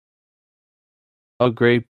Oh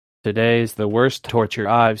great, today is the worst torture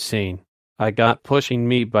I've seen. I got pushing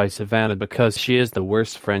me by Savannah because she is the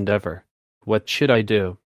worst friend ever. What should I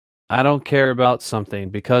do? I don't care about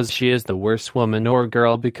something because she is the worst woman or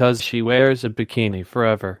girl because she wears a bikini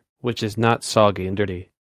forever, which is not soggy and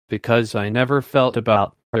dirty. Because I never felt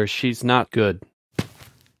about her she's not good.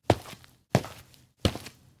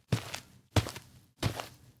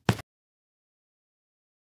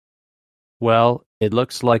 Well, it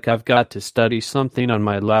looks like I've got to study something on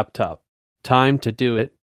my laptop. Time to do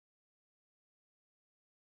it.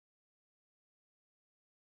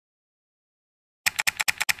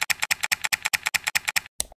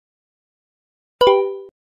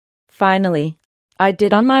 Finally, I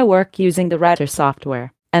did on my work using the writer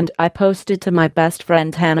software, and I posted to my best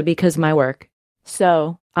friend Hannah because my work.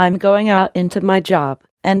 So, I'm going out into my job,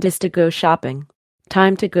 and is to go shopping.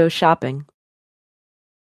 Time to go shopping.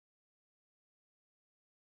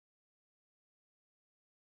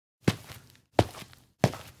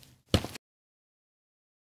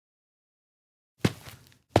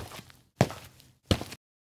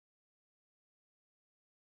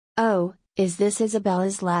 Oh, is this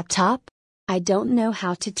Isabella's laptop? I don't know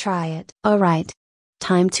how to try it. Alright.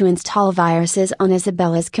 Time to install viruses on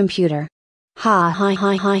Isabella's computer. Ha ha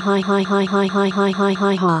ha ha ha ha ha ha ha ha ha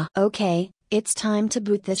ha ha. Okay, it's time to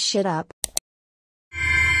boot this shit up.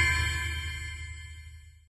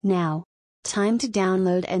 Now. Time to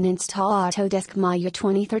download and install Autodesk Maya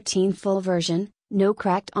 2013 full version, no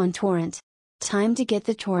cracked on torrent. Time to get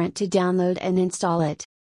the torrent to download and install it.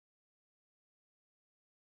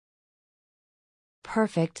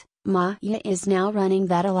 Perfect, Maya is now running.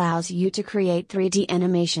 That allows you to create 3D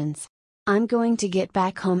animations. I'm going to get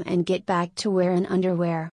back home and get back to wearing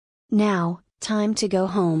underwear. Now, time to go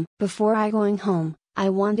home. Before I going home, I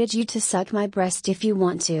wanted you to suck my breast if you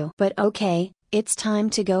want to. But okay, it's time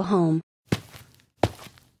to go home.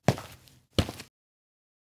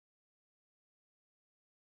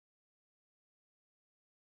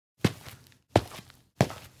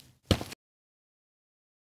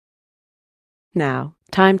 Now,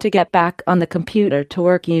 time to get back on the computer to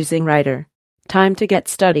work using Writer. Time to get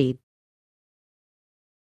studied.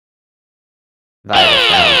 Virus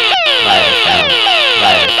sound, virus sound,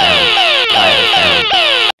 virus sound, virus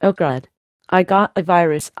sound. Oh god. I got a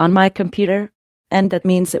virus on my computer, and that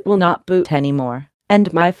means it will not boot anymore,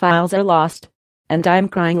 and my files are lost, and I'm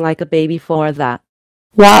crying like a baby for that.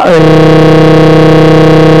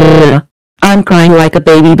 I'm crying like a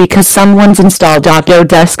baby because someone's installed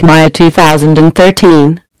Autodesk Maya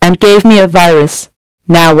 2013 and gave me a virus.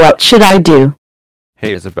 Now what should I do?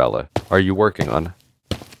 Hey Isabella, are you working on?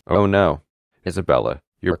 Oh no. Isabella,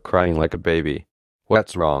 you're crying like a baby.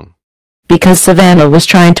 What's wrong? Because Savannah was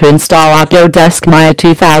trying to install Autodesk Maya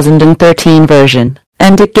 2013 version,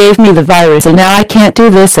 and it gave me the virus and now I can't do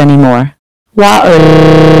this anymore.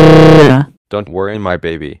 Don't worry my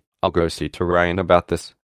baby, I'll go see to Ryan about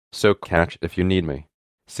this. So catch if you need me.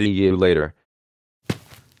 See you later.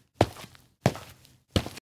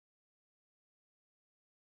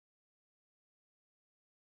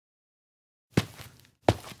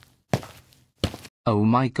 Oh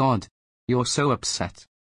my god. You're so upset.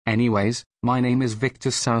 Anyways, my name is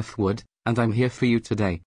Victor Southwood, and I'm here for you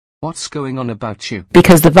today. What's going on about you?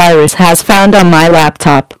 Because the virus has found on my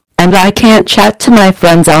laptop, and I can't chat to my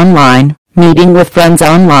friends online, meeting with friends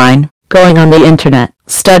online, going on the internet,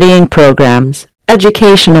 studying programs,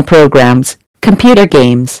 educational programs, computer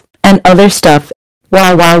games, and other stuff.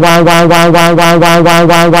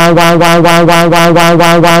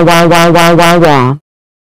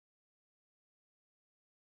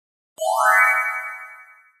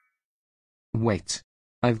 Wait.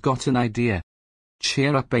 I've got an idea.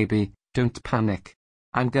 Cheer up baby, don't panic.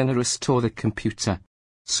 I'm gonna restore the computer.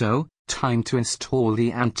 So, time to install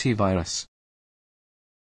the antivirus.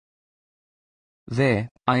 There,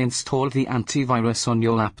 I installed the antivirus on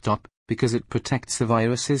your laptop, because it protects the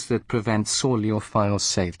viruses that prevents all your files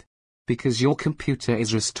saved. Because your computer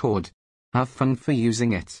is restored. Have fun for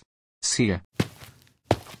using it. See ya.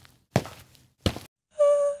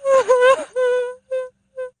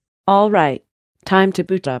 Alright. Time to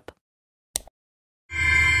boot up.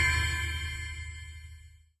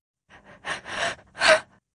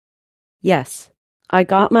 Yes. I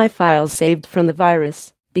got my files saved from the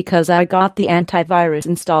virus, because I got the antivirus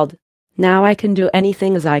installed. Now I can do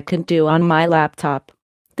anything as I can do on my laptop.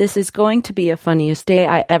 This is going to be the funniest day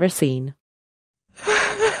I ever seen.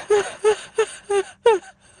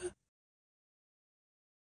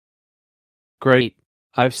 Great.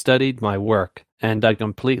 I've studied my work, and I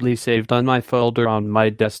completely saved on my folder on my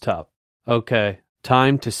desktop. Okay,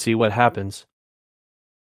 time to see what happens.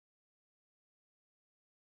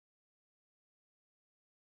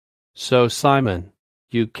 So, Simon,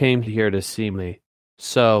 you came here to see me.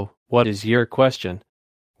 So, what is your question?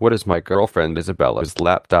 What is my girlfriend Isabella's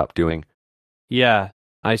laptop doing? Yeah,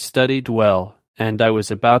 I studied well, and I was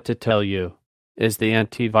about to tell you. Is the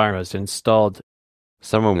antivirus installed?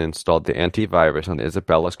 Someone installed the antivirus on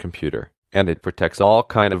Isabella's computer, and it protects all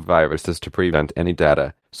kind of viruses to prevent any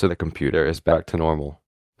data, so the computer is back to normal.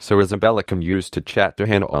 So Isabella can use to chat to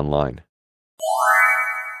Hannah online.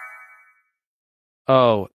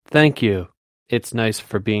 Oh, thank you. It's nice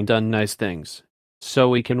for being done nice things. So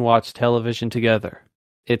we can watch television together.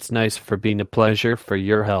 It's nice for being a pleasure for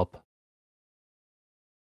your help.